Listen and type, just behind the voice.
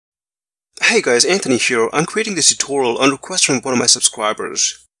Hey guys, Anthony here. I'm creating this tutorial on request from one of my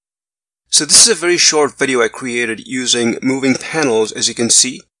subscribers. So this is a very short video I created using moving panels, as you can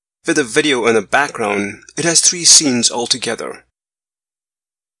see. With a video in the background, it has 3 scenes altogether.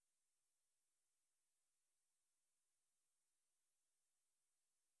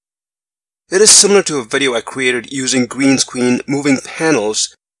 It is similar to a video I created using green screen moving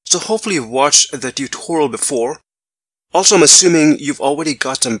panels, so hopefully you've watched the tutorial before. Also, I'm assuming you've already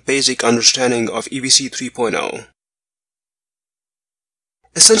got some basic understanding of EVC 3.0.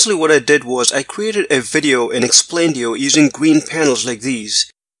 Essentially what I did was I created a video in Explaindio using green panels like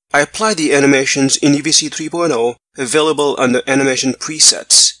these. I applied the animations in EVC 3.0 available under animation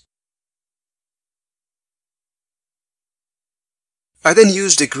presets. I then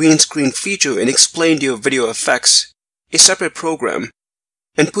used the green screen feature in Explaindio Video FX, a separate program,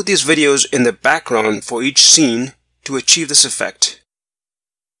 and put these videos in the background for each scene to achieve this effect.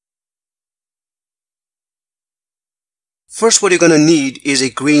 First, what you're going to need is a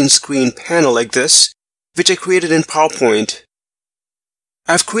green screen panel like this, which I created in PowerPoint.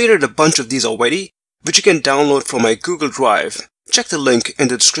 I've created a bunch of these already, which you can download from my Google Drive. Check the link in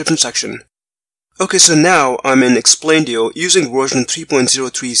the description section. Okay, so now I'm in Explaindio using version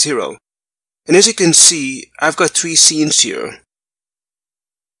 3.030. And as you can see, I've got 3 scenes here.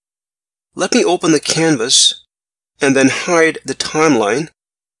 Let me open the canvas and then hide the timeline.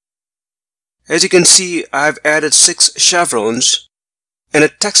 As you can see, I've added 6 chevrons and a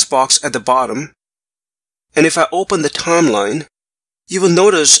text box at the bottom. And if I open the timeline, you will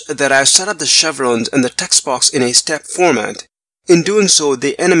notice that I've set up the chevrons and the text box in a step format. In doing so,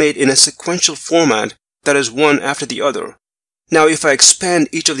 they animate in a sequential format that is one after the other. Now, if I expand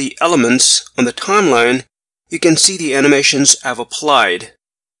each of the elements on the timeline, you can see the animations I've applied.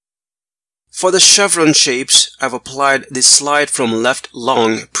 For the chevron shapes, I've applied the slide from left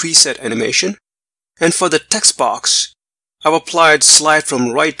long preset animation. And for the text box, I've applied slide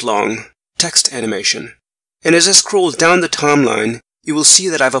from right long text animation. And as I scroll down the timeline, you will see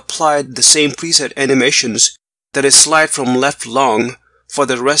that I've applied the same preset animations, that is slide from left long, for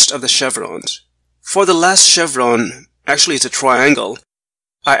the rest of the chevrons. For the last chevron, actually it's a triangle,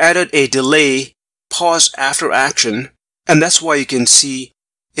 I added a delay pause after action, and that's why you can see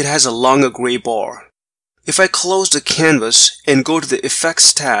it has a longer gray bar. If I close the canvas and go to the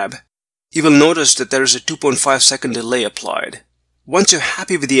Effects tab, you will notice that there is a 2.5 second delay applied. Once you're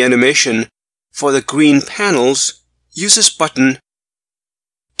happy with the animation for the green panels, use this button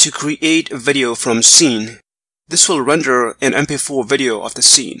to create a video from scene. This will render an MP4 video of the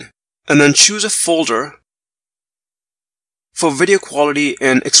scene. And then choose a folder. For video quality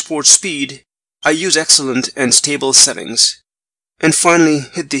and export speed, I use excellent and stable settings. And finally,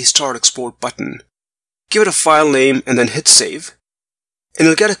 hit the Start Export button. Give it a file name and then hit Save. And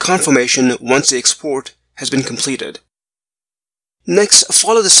you'll get a confirmation once the export has been completed. Next,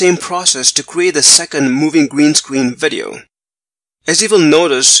 follow the same process to create the second moving green screen video. As you will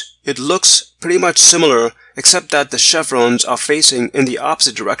notice, it looks pretty much similar except that the chevrons are facing in the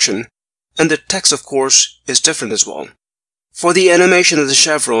opposite direction, and the text, of course, is different as well. For the animation of the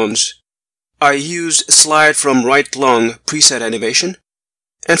chevrons, I used slide from right long preset animation,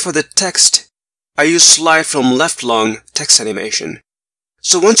 and for the text, I used slide from left long text animation.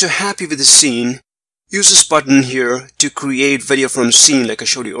 So once you're happy with the scene, use this button here to create video from scene like I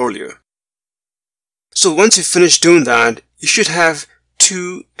showed you earlier. So once you finish doing that, you should have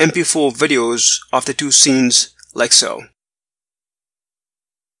 2 MP4 videos of the 2 scenes like so.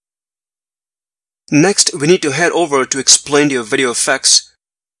 Next, we need to head over to Explaindio Video FX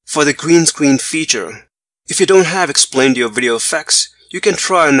for the green screen feature. If you don't have Explaindio Video FX, you can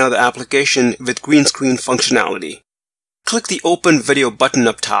try another application with green screen functionality. Click the Open Video button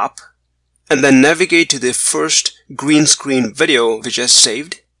up top, and then navigate to the first green screen video which is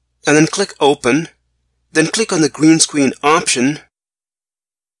saved, and then click Open, then click on the green screen option,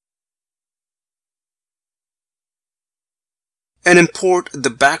 and import the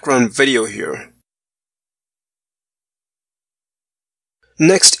background video here.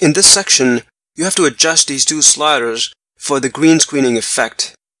 Next, in this section, you have to adjust these 2 sliders for the green screening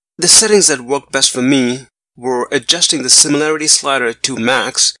effect. The settings that worked best for me were adjusting the similarity slider to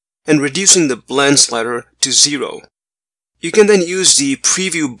max and reducing the blend slider to 0. You can then use the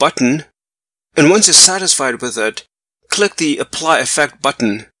preview button, and once you're satisfied with it, click the Apply Effect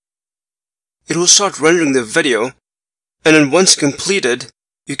button. It will start rendering the video, and then once completed,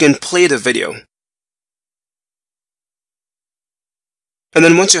 you can play the video. And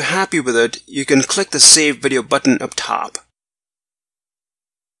then once you're happy with it, you can click the Save Video button up top.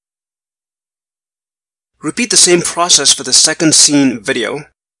 Repeat the same process for the second scene video.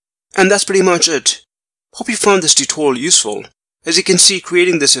 And that's pretty much it. Hope you found this tutorial useful. As you can see,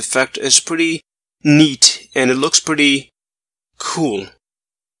 creating this effect is pretty neat and it looks pretty cool.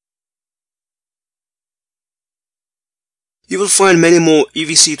 You will find many more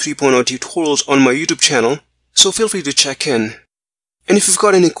EVC 3.0 tutorials on my YouTube channel, so feel free to check in. And if you've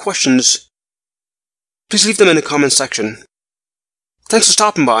got any questions, please leave them in the comment section. Thanks for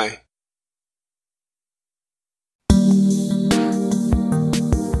stopping by.